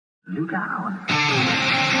New down.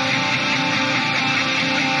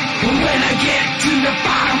 When I get to the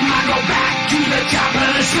bottom, I go back to the top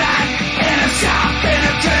of the slide. And I stop and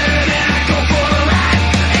I turn and I go for a ride.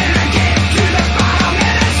 And I get to the bottom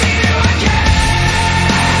and I see you again.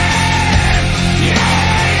 Yeah!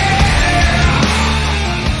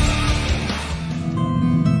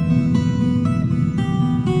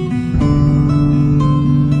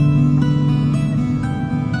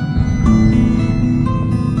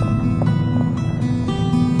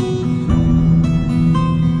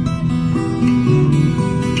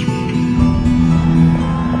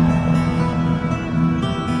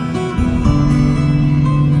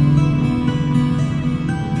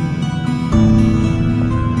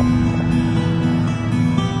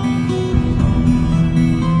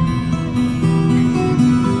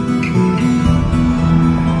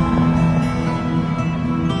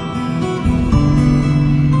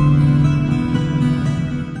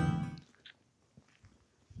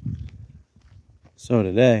 So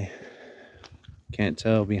today, can't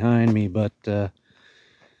tell behind me, but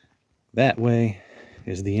that way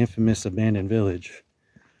is the infamous abandoned village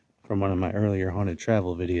from one of my earlier haunted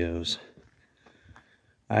travel videos.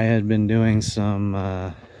 I had been doing some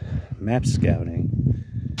map scouting,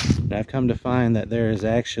 and I've come to find that there is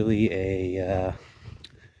actually a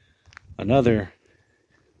another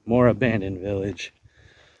more abandoned village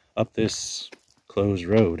up this closed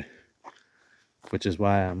road, which is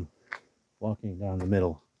why I'm walking down the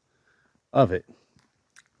middle of it.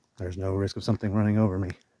 There's no risk of something running over me.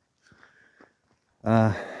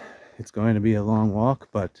 It's going to be a long walk,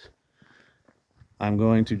 but I'm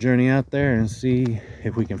going to journey out there and see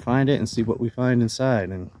if we can find it and see what we find inside,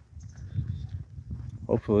 and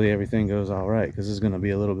hopefully everything goes all right, because this is going to be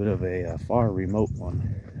a little bit of a far remote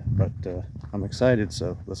one, but I'm excited,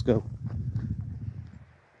 so let's go.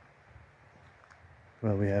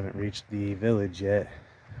 Well, we haven't reached the village yet,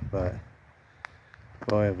 but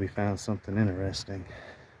boy, have we found something interesting.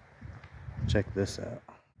 Check this out.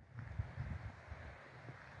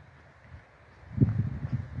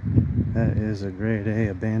 That is a grade A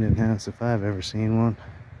abandoned house if I've ever seen one.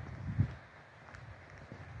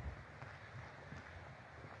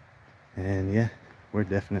 And yeah, we're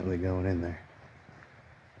definitely going in there.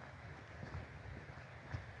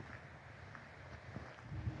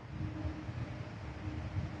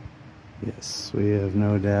 Yes, we have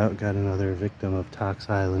no doubt got another victim of Tox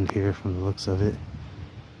Island here from the looks of it.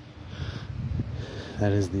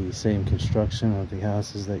 That is the same construction of the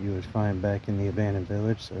houses that you would find back in the abandoned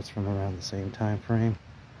village, so it's from around the same time frame.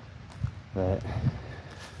 That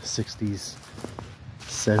 60s,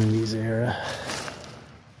 70s era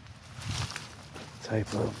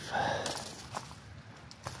type of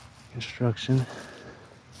construction.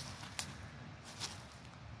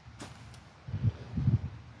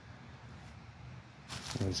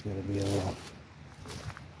 Always got to be a little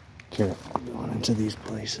careful going into these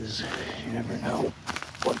places. You never know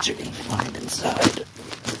what you can find inside.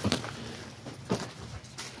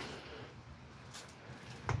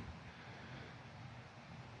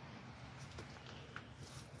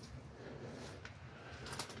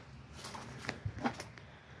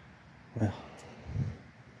 Well,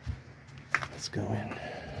 let's go in.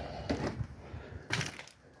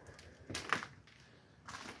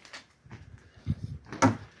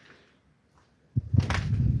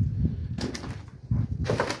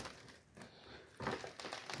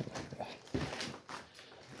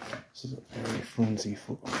 This is a very flimsy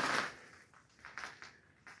floor.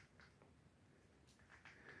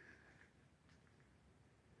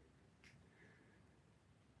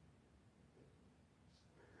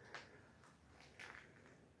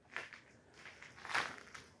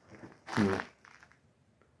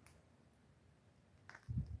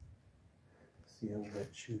 See a wet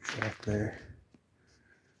shoe track there.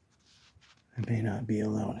 I may not be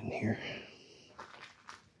alone in here.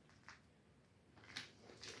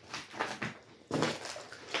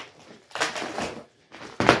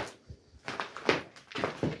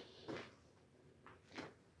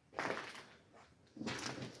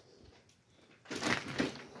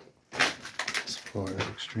 This floor is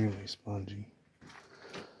extremely spongy.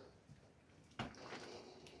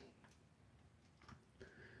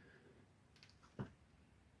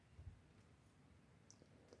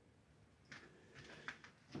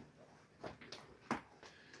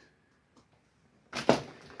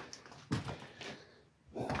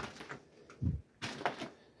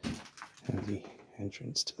 The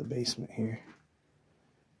entrance to the basement here.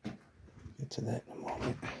 Get to that in a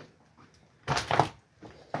moment.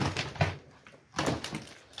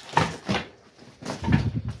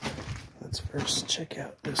 Let's first check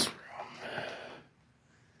out this room.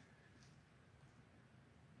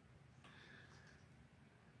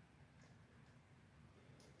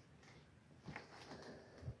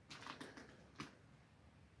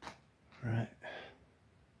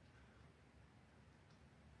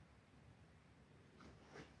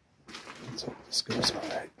 This goes all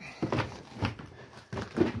right.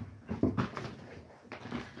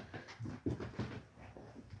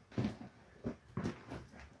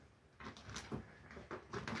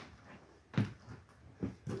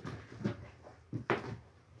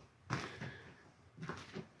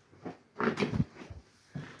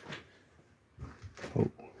 Oh.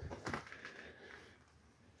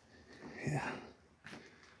 Yeah.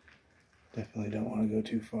 Definitely don't want to go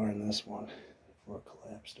too far in this one before it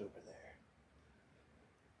collapsed over there.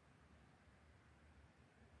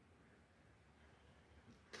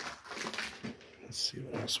 Let's see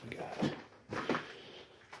what else we got.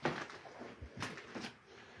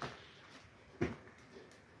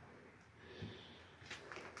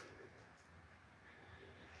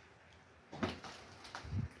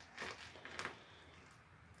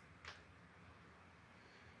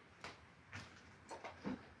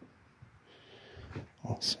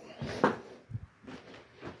 Awesome.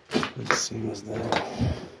 Let's see what's there.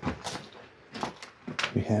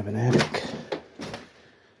 We have an attic.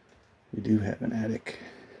 We do have an attic.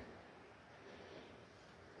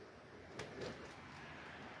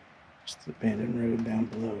 Just the abandoned road down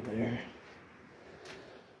below there.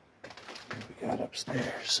 What we got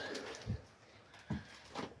upstairs.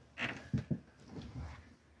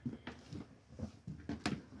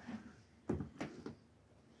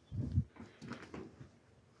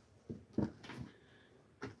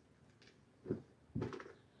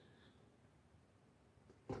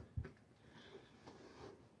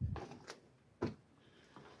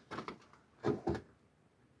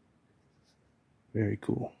 Very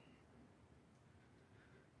cool.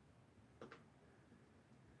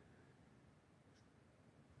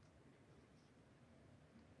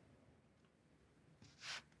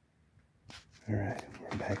 All right,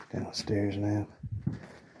 we're back downstairs now.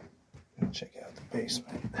 Go check out the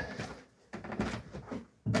basement.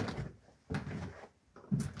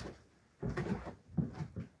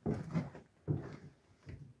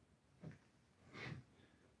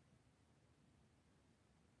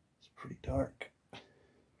 It's pretty dark,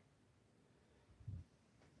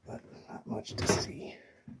 but not much to see.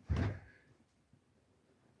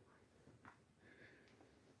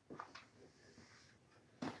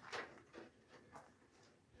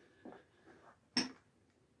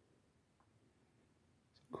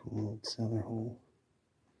 Cool old cellar hole.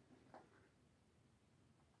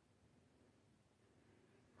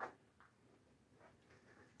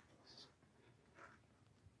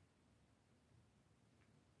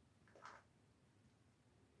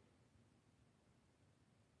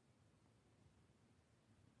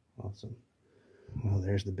 Awesome. Well,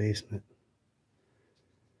 there's the basement.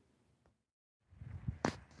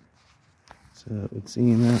 So it would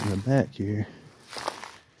seem out in the back here,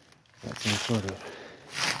 got some sort of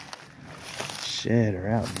shed or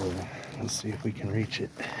outbuilding. Let's see if we can reach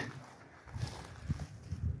it.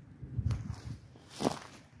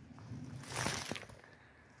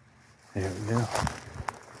 There we go.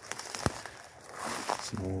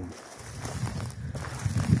 It's an old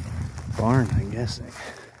barn, I'm guessing.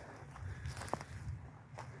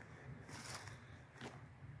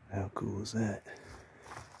 How cool is that?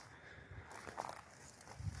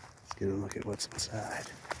 Let's get a look at what's inside.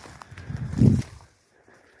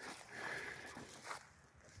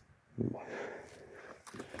 Ooh.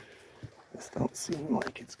 This don't seem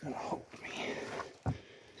like it's gonna hold me.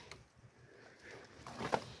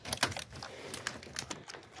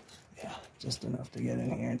 Yeah, just enough to get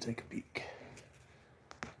in here and take a peek.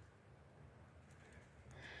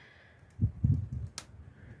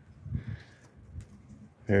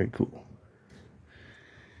 Very cool.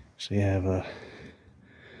 So you have a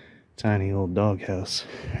tiny old doghouse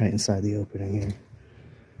right inside the opening here.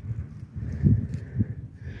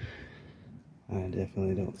 I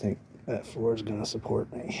definitely don't think that floor is going to support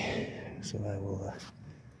me, so I will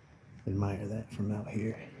admire that from out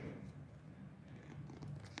here.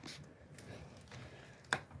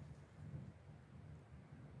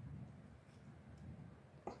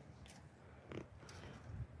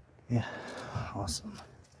 Yeah, awesome.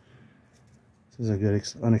 This is a good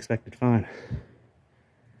unexpected find.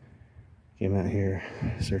 Came out here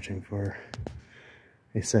searching for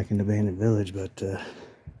a second abandoned village, but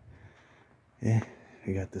yeah,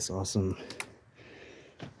 we got this awesome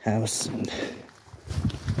house and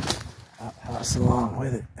outhouse along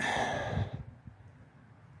with it.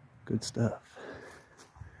 Good stuff.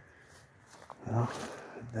 Well,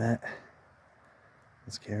 with that,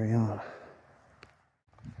 let's carry on.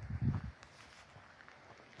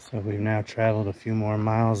 So we've now traveled a few more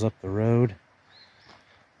miles up the road.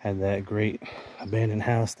 Had that great abandoned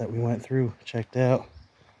house that we went through, checked out.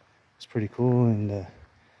 It's pretty cool, and I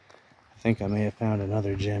think I may have found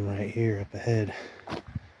another gem right here up ahead. I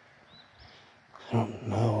don't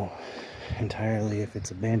know entirely if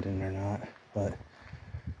it's abandoned or not, but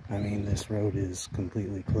I mean, this road is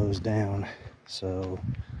completely closed down, so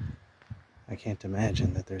I can't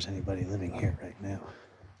imagine that there's anybody living here right now.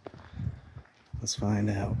 Let's find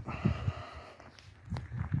out.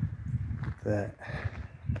 That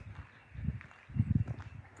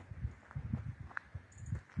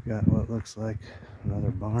got what looks like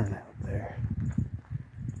another barn out there.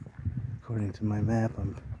 According to my map,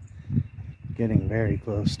 I'm getting very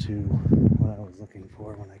close to what I was looking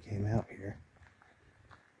for when I came out here.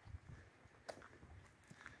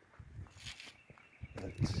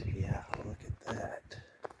 But yeah, look at that.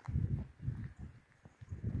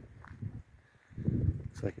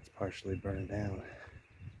 Looks like it's partially burned down.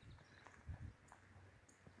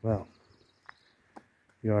 Well,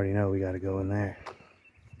 you already know we gotta go in there.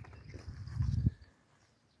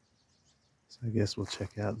 So I guess we'll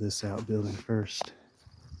check out this outbuilding first.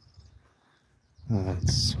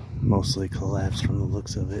 It's mostly collapsed from the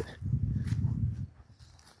looks of it.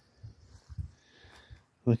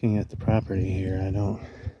 Looking at the property here, I don't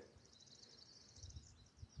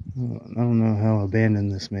know how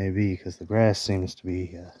abandoned this may be, because the grass seems to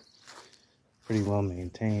be pretty well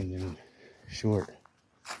maintained and short.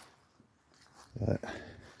 But as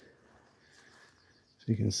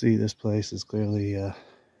you can see, this place is clearly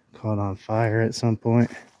caught on fire at some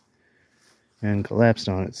point and collapsed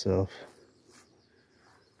on itself.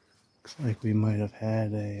 Looks like we might have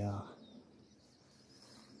had a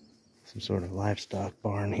some sort of livestock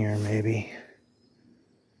barn here, maybe.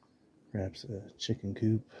 Perhaps a chicken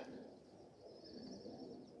coop.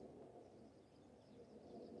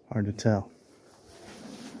 Hard to tell.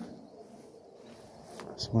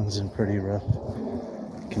 This one's in pretty rough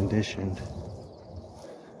condition.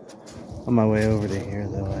 On my way over to here,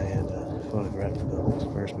 though, I had photographed the buildings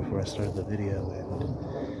first before I started the video,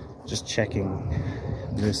 and just checking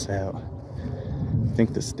this out. I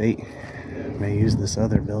think the state may use this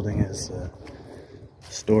other building as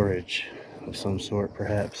storage of some sort,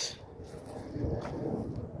 perhaps.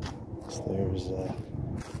 So there's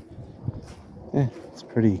it's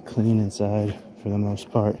pretty clean inside for the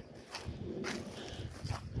most part.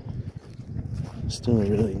 Still a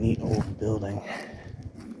really neat old building.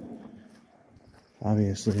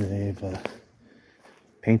 Obviously they've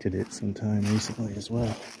painted it sometime recently as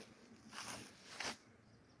well.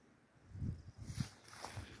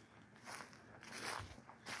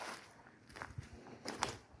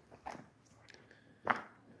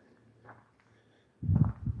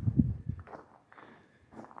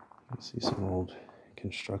 You see some old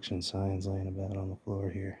construction signs laying about on the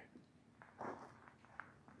floor here.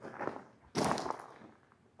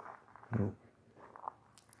 Oh.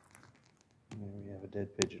 There we have a dead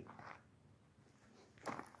pigeon.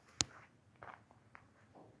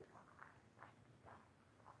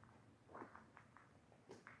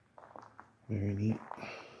 Very neat.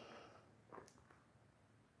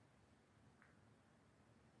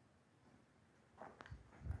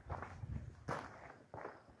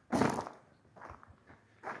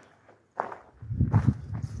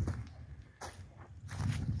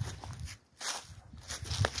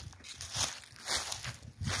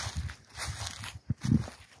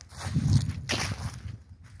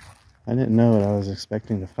 I didn't know what I was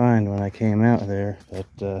expecting to find when I came out there, but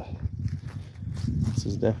this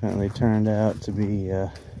has definitely turned out to be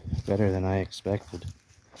better than I expected.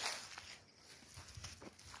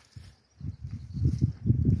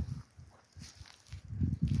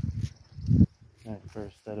 At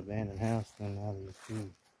first that abandoned house, then now these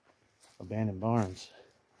two abandoned barns.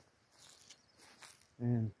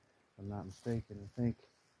 And if I'm not mistaken, I think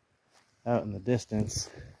out in the distance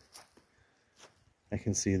I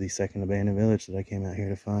can see the second abandoned village that I came out here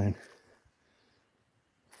to find.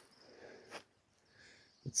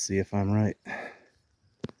 Let's see if I'm right.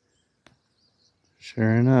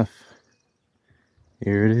 Sure enough,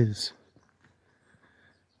 here it is.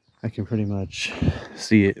 I can pretty much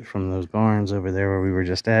see it from those barns over there where we were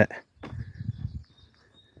just at. At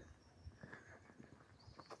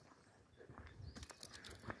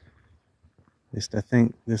least I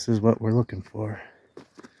think this is what we're looking for.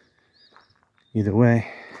 Either way,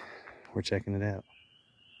 we're checking it out.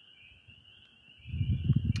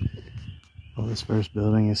 Well, this first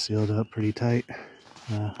building is sealed up pretty tight.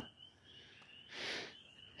 And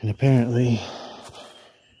apparently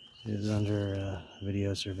is under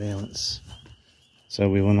video surveillance. So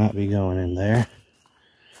we will not be going in there.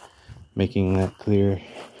 Making that clear,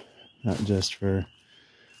 not just for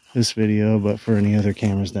this video, but for any other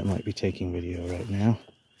cameras that might be taking video right now.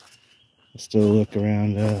 I'll still look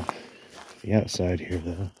around the outside here,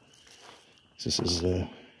 though. This is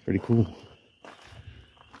pretty cool.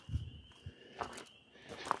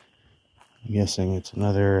 I'm guessing it's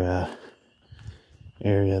another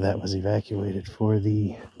area that was evacuated for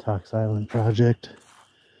the Tox Island project.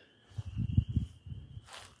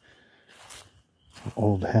 An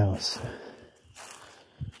old house.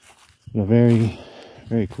 A very,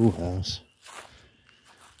 very cool house.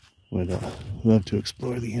 Would love to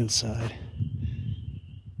explore the inside,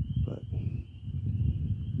 but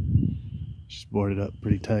she's boarded up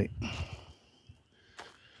pretty tight.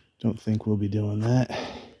 Don't think we'll be doing that.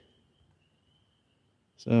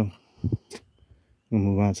 So we'll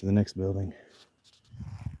move on to the next building.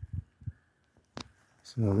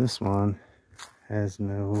 So this one has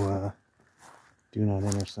no do not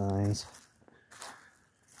enter signs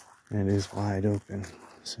and is wide open.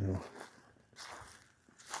 So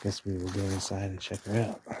I guess we will go inside and check her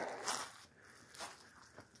out.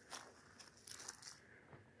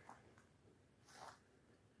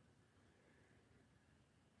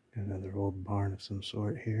 Another old barn of some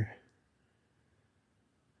sort here.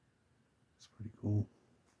 It's pretty cool.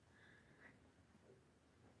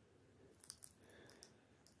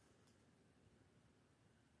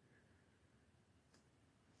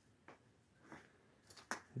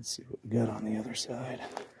 Let's see what we got on the other side.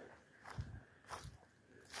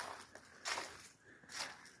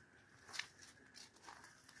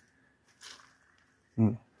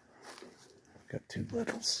 Got two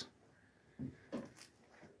littles.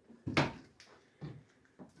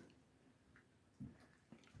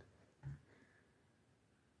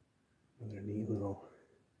 Another neat little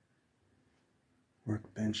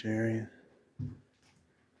workbench area.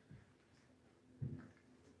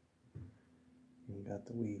 And got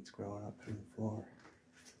the weeds growing up through the floor.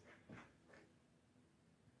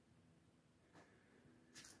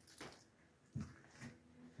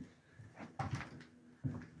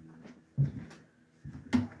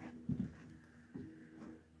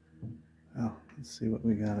 Oh, let's see what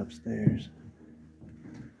we got upstairs.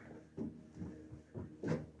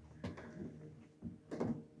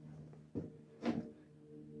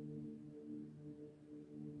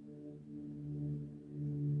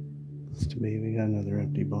 To me, we got another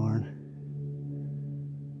empty barn.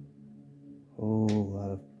 Whole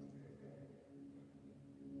lot of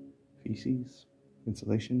feces,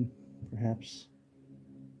 insulation, perhaps.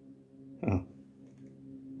 Oh,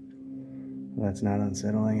 well, that's not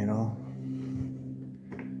unsettling at all.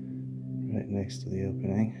 Right next to the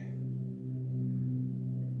opening.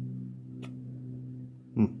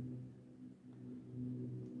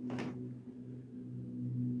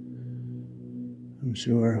 I'm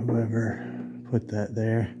sure whoever put that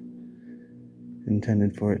there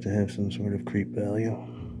intended for it to have some sort of creep value.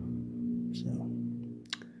 So,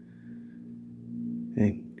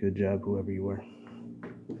 hey, good job, whoever you were.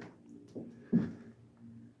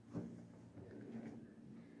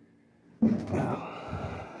 Wow.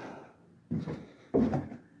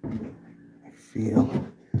 I feel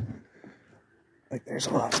like there's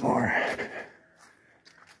a lot more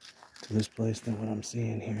to this place than what I'm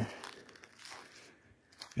seeing here.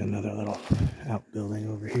 Got another little outbuilding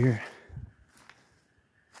over here.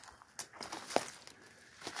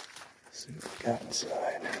 Let's see what we got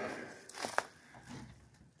inside.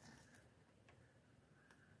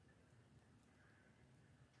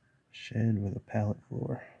 Shed with a pallet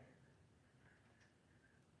floor.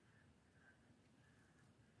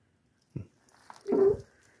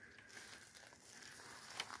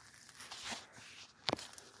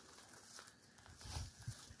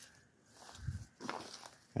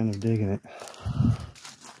 Kind of digging it.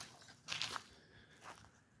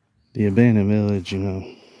 The abandoned village, you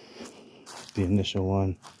know, the initial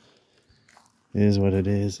one is what it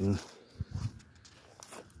is, and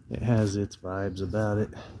it has its vibes about it,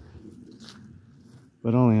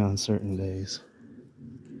 but only on certain days.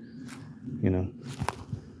 You know,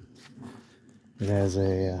 it has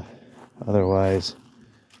a otherwise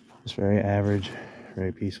just very average,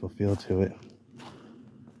 very peaceful feel to it.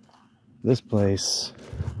 This place,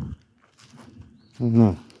 I don't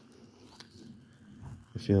know,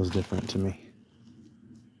 it feels different to me.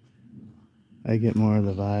 I get more of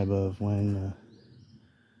the vibe of when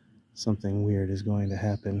something weird is going to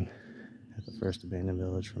happen at the first abandoned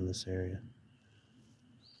village from this area.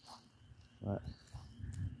 But,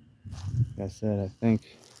 like I said, I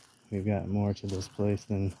think we've got more to this place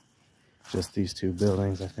than just these two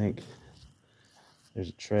buildings. I think there's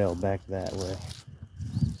a trail back that way.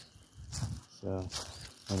 So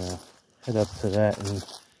I'm gonna head up to that and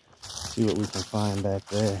see what we can find back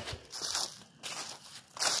there.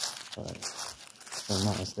 But if I'm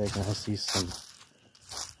not mistaken, I see some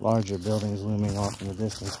larger buildings looming off in the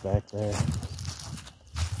distance back there.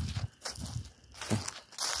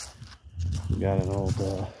 We got an old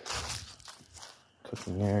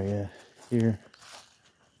cooking area here.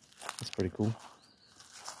 That's pretty cool.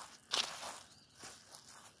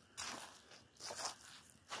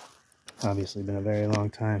 Obviously been a very long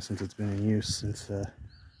time since it's been in use, since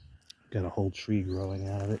got a whole tree growing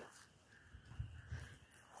out of it.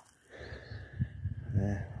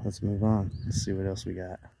 Yeah, let's move on. Let's see what else we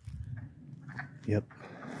got. Yep,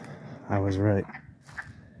 I was right.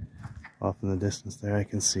 Off in the distance there, I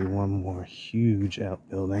can see one more huge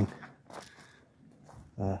outbuilding.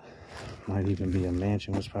 Might even be a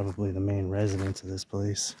mansion. Was probably the main residence of this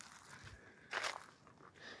place.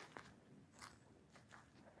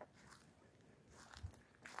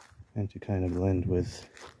 And to kind of blend with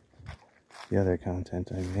the other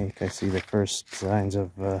content I make, I see the first signs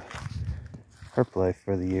of herp life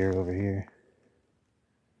for the year over here.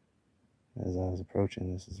 As I was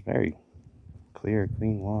approaching, this is very clear,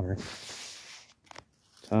 clean water.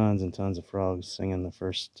 Tons and tons of frogs singing the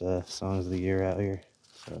first songs of the year out here.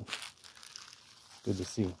 So, good to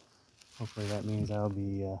see. Hopefully that means I'll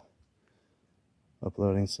be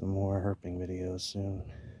uploading some more herping videos soon.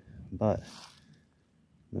 But,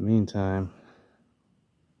 in the meantime,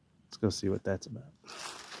 let's go see what that's about.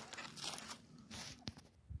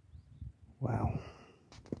 Wow.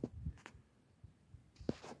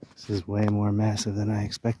 This is way more massive than I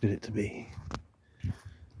expected it to be.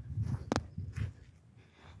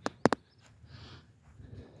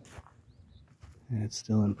 And it's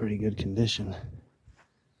still in pretty good condition.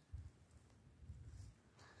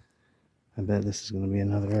 I bet this is going to be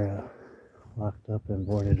another locked up and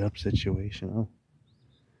boarded up situation. Oh.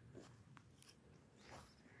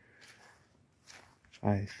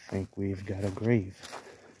 I think we've got a grave.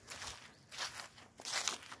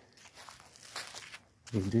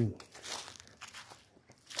 We do.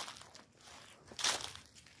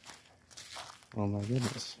 Oh my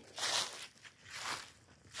goodness.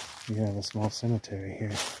 We have a small cemetery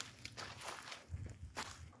here.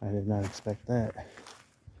 I did not expect that.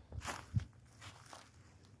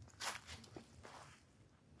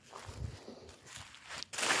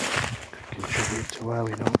 Could contribute to why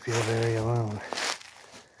we don't feel very alone.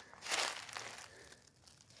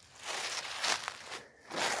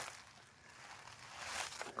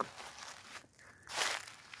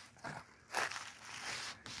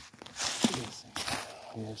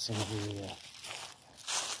 We have some of the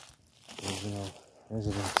original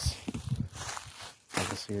residents of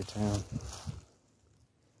this here town.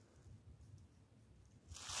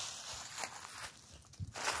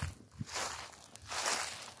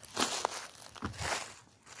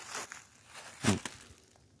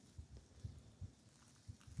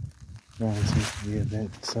 Ground seems to be a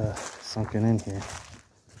bit sunken in here.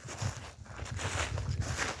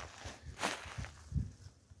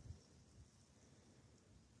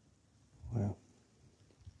 Well,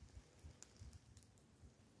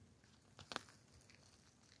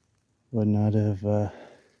 would not have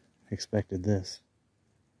expected this.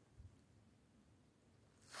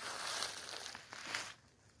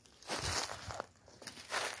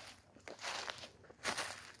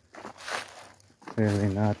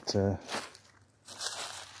 Clearly not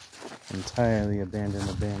entirely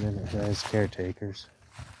abandoned. It has caretakers.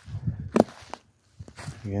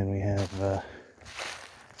 Again, we have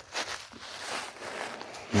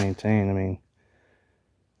maintained. I mean,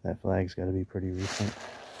 that flag's got to be pretty recent.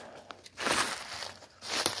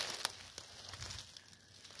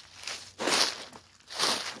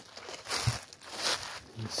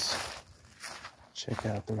 Let's check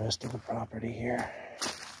out the rest of the property here.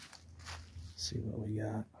 See what we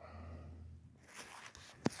got.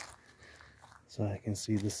 So I can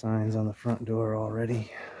see the signs on the front door already.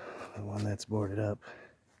 The one that's boarded up.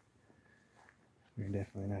 We're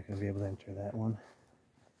definitely not going to be able to enter that one.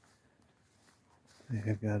 They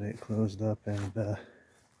have got it closed up and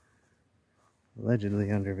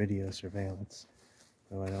allegedly under video surveillance.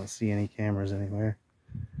 Though I don't see any cameras anywhere.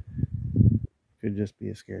 Could just be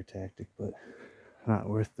a scare tactic, but not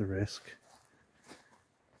worth the risk.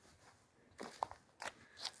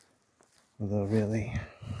 Although really,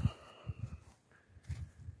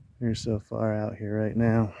 we're so far out here right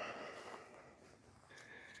now,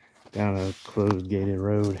 down a closed gated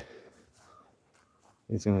road,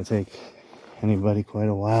 it's going to take anybody quite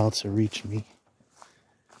a while to reach me.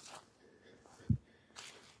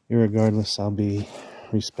 Irregardless, I'll be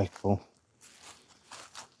respectful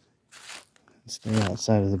and stay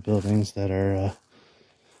outside of the buildings that are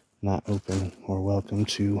not open or welcome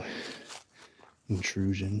to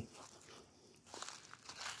intrusion.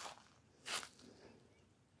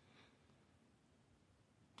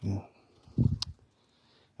 Yeah.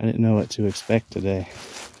 I didn't know what to expect today,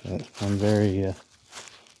 but I'm very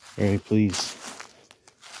pleased.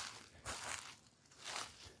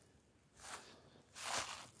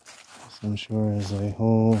 I'm sure it's a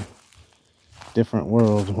whole different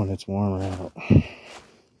world when it's warmer out.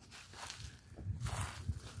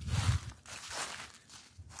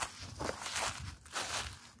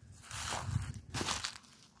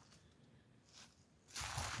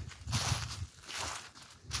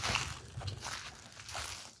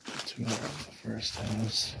 Tour of the first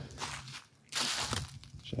house.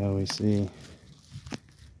 Shall we see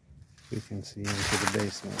if we can see into the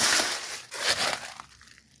basement?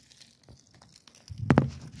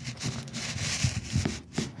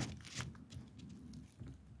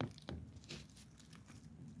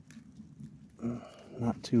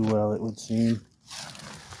 Not too well, it would seem.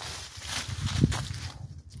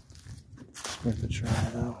 Worth a try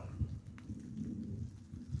though.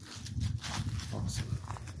 Awesome.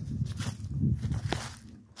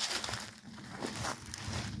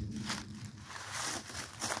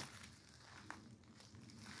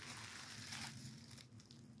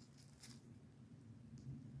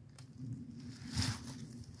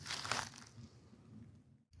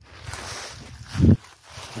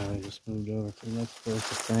 Now we just moved over to the next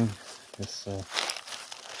closest thing. This,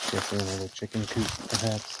 guess another chicken coop,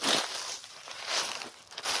 perhaps.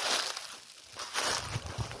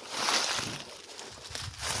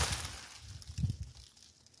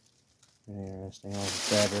 Interesting. All the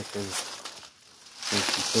fabric is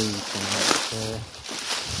basically from that store.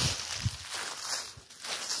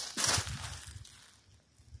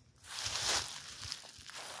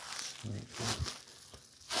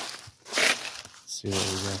 Let's see what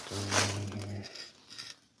we got going on here.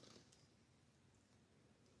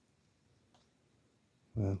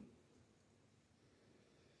 Well,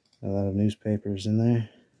 a lot of newspapers in there.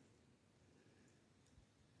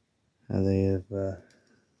 How they have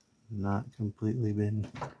not completely been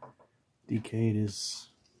decayed is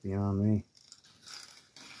beyond me.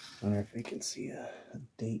 Wonder if we can see a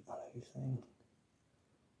date on anything.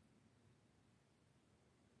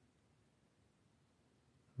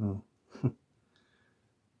 Oh,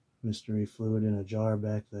 mystery fluid in a jar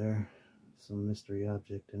back there. Some mystery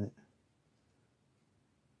object in it.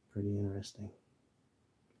 Pretty interesting.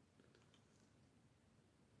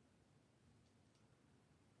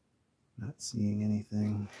 Not seeing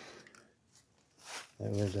anything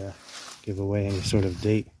that would give away any sort of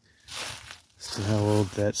date as to how old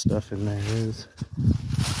that stuff in there is.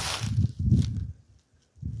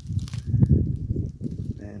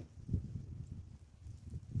 Man.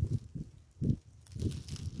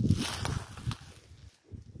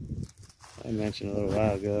 I mentioned a little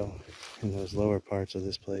while ago in those lower parts of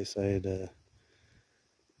this place, I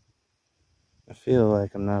feel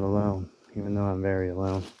like I'm not alone, even though I'm very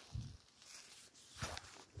alone.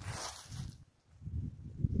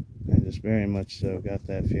 I just very much so got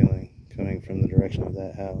that feeling coming from the direction of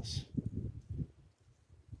that house.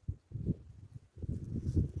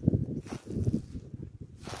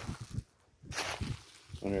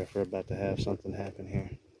 Wonder if we're about to have something happen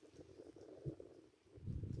here.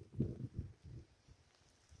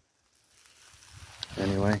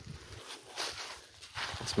 Anyway,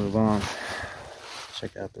 let's move on.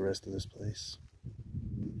 Check out the rest of this place.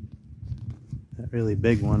 That really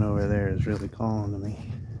big one over there is really calling to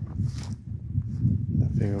me. I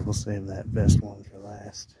figure we'll save that best one for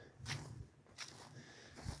last.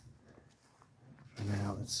 For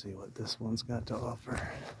now, let's see what this one's got to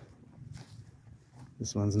offer.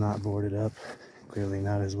 This one's not boarded up. Clearly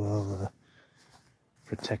not as well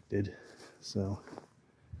protected. So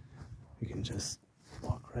we can just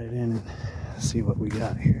walk right in and see what we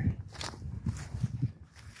got here.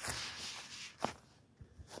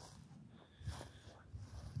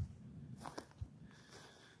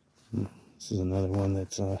 This is another one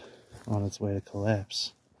that's on its way to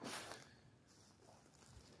collapse.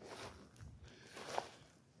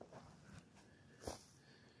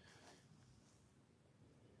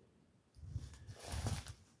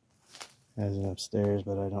 Has an upstairs,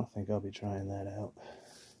 but I don't think I'll be trying that out.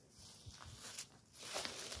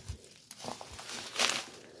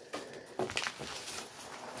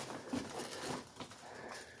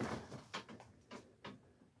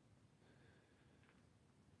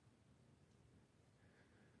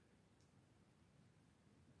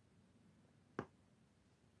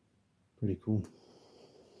 Pretty cool.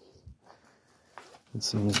 It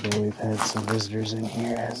seems as though we've had some visitors in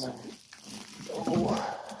here as of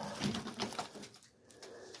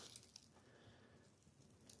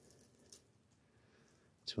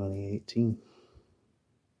 2018.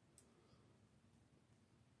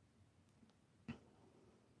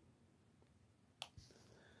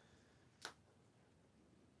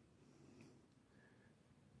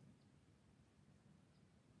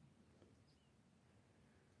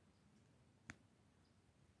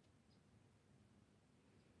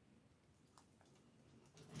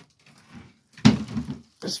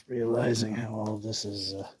 Just realizing how all of this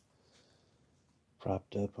is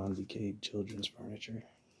propped up on decayed children's furniture.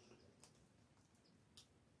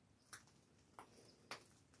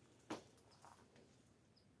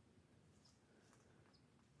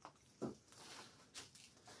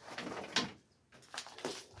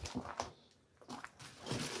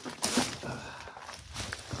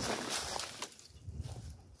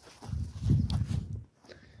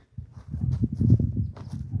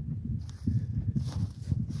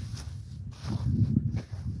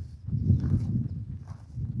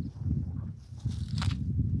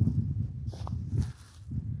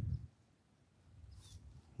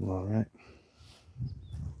 All right.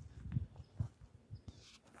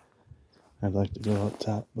 I'd like to go up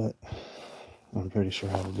top, but I'm pretty sure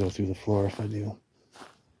I will go through the floor if I do.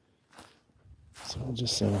 So I'll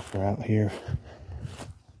just settle for out here.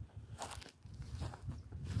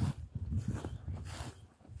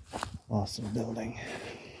 Awesome building.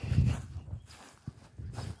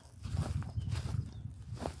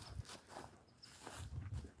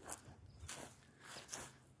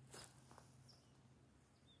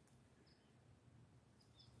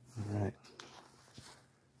 All right.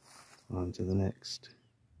 On to the next.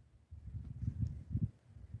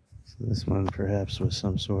 So this one perhaps was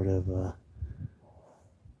some sort of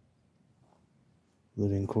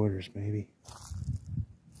living quarters, maybe.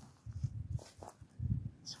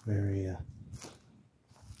 It's very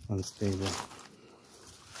unstable.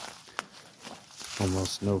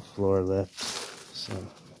 Almost no floor left, so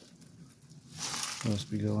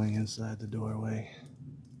must be going inside the doorway.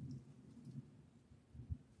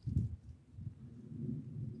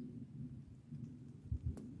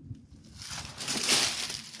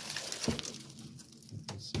 You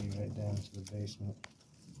can see right down to the basement.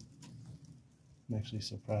 I'm actually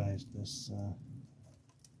surprised this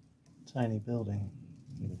tiny building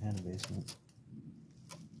even had a basement.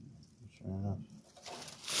 Sure enough,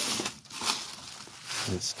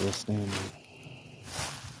 it's still standing.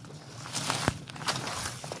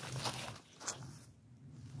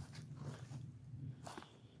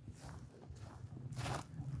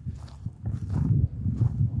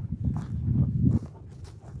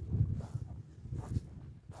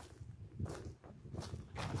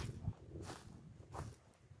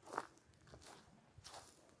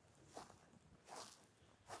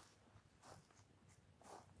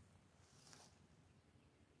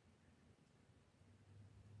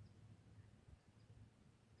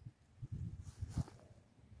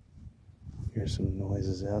 Here's some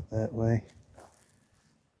noises out that way.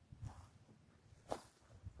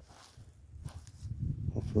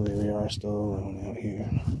 Hopefully we are still alone out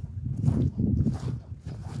here.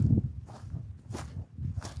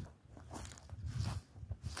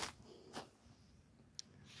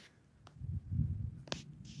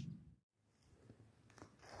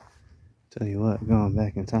 Tell you what, going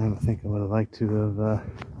back in time, I think I would have liked to have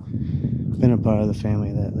been a part of the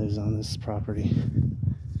family that lives on this property.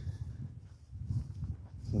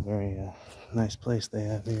 It's a very nice place they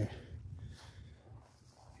have here,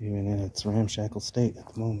 even in its ramshackle state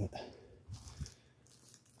at the moment.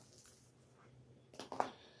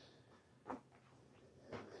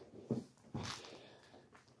 Look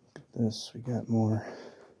at this, we got more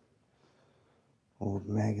old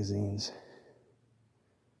magazines,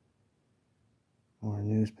 more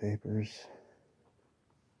newspapers.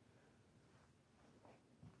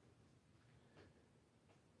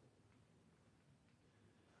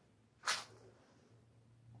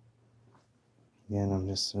 Again, I'm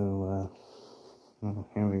just so, oh,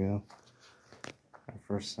 here we go. Our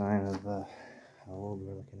first sign of how old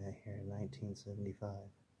we're looking at here in 1975.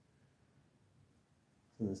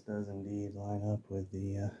 So this does indeed line up with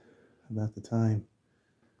the, about the time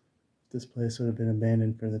this place would have been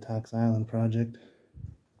abandoned for the Tox Island project.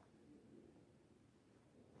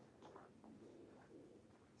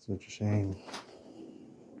 Such a shame.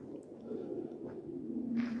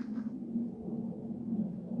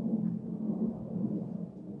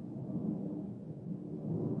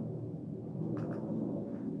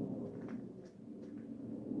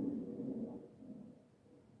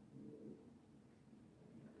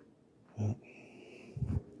 Well,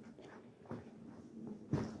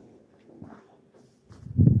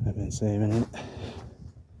 I've been saving it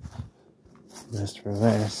best for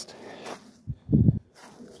last.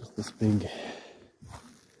 Just this big,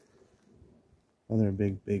 other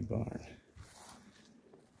big barn.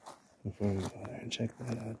 Before we go there and check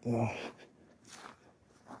that out though.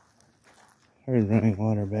 I heard running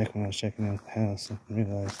water back when I was checking out the house and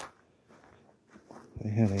realized they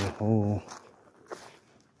had a whole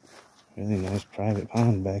really nice private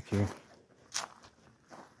pond back here.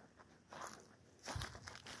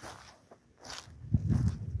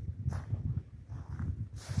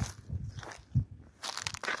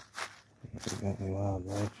 Haven't got any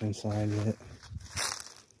wildlife inside yet.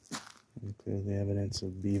 And clearly evidence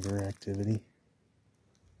of beaver activity.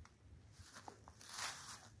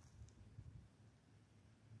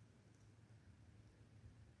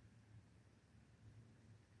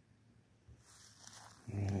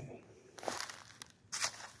 Alright.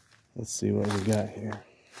 Let's see what we got here.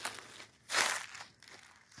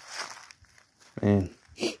 Man,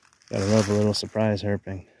 gotta love a little surprise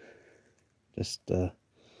herping. Just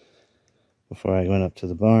before I went up to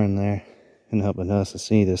the barn there and helping us to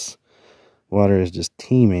see, this water is just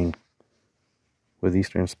teeming with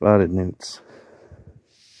eastern spotted newts.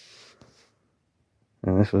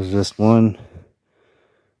 And this was just one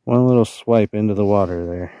little swipe into the water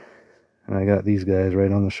there. And I got these guys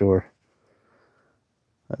right on the shore.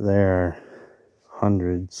 There are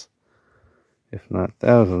hundreds, if not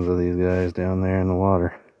thousands of these guys down there in the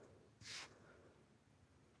water.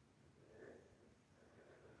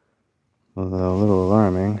 Although a little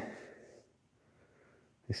alarming,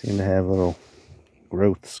 they seem to have little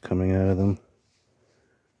growths coming out of them.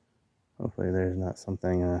 Hopefully there's not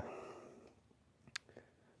something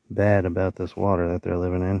bad about this water that they're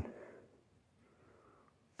living in.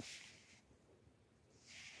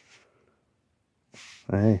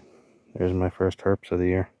 Hey, there's my first herps of the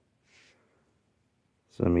year.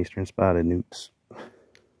 Some eastern spotted newts.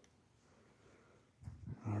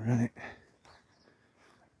 Alright.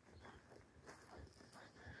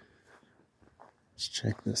 Let's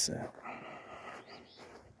check this out.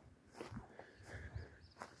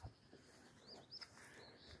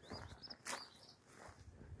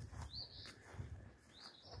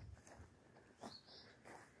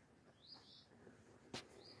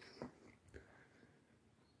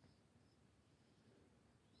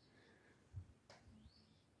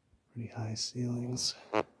 Pretty high ceilings.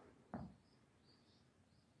 And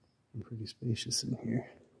pretty spacious in here.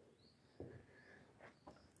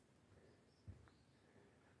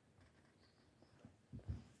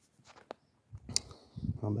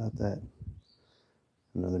 How about that?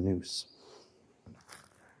 Another noose.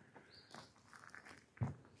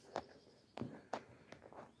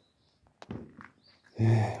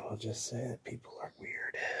 Yeah, we'll just say that people are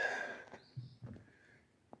weird.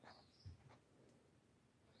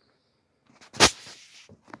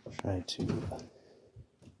 Try to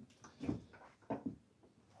make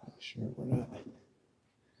sure we're not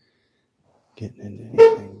getting into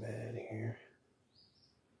anything bad here.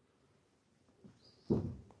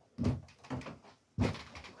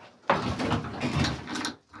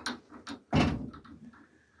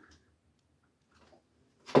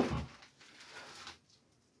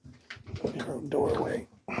 Narrow doorway.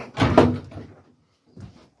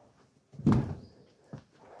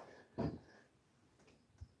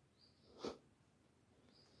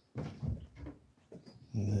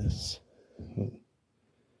 And this,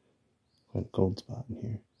 quite a cold spot in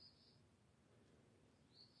here.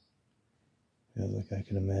 Feels like I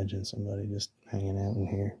could imagine somebody just hanging out in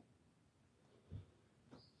here.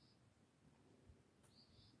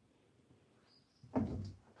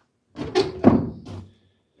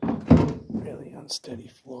 Really unsteady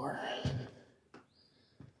floor.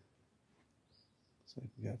 Looks like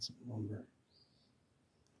we got some lumber.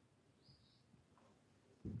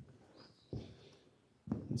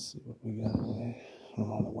 Let's see what we got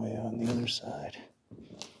on the way on the other side.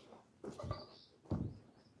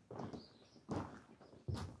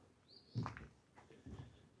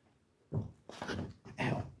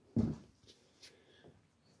 Ow.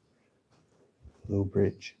 Low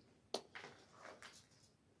bridge.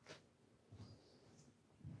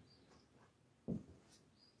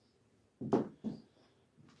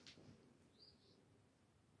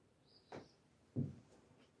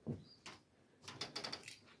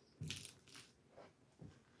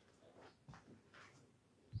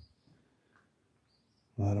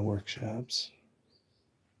 A lot of workshops.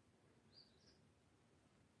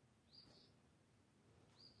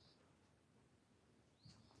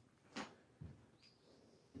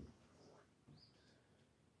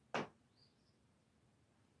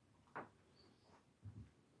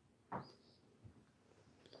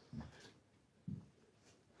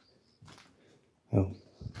 Oh.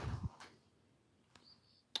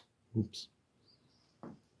 Oops.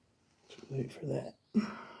 Too late for that.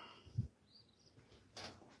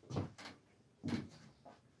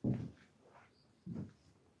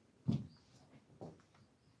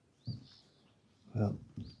 Well,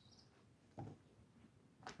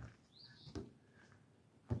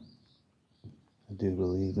 I do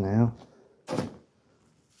believe now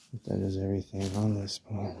that is everything on this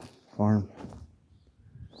farm.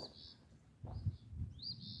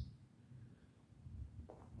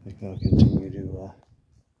 Like I'll continue to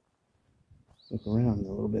look around a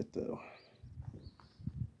little bit, though.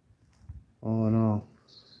 All in all,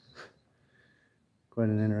 quite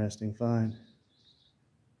an interesting find.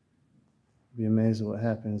 Be amazed at what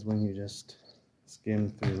happens when you just skim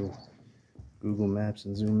through Google Maps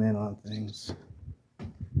and zoom in on things.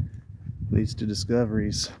 Leads to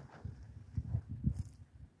discoveries.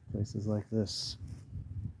 Places like this.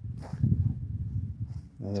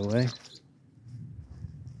 By the way,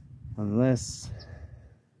 unless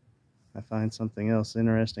I find something else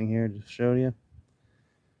interesting here to show you,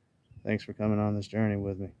 thanks for coming on this journey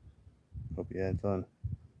with me. Hope you had fun.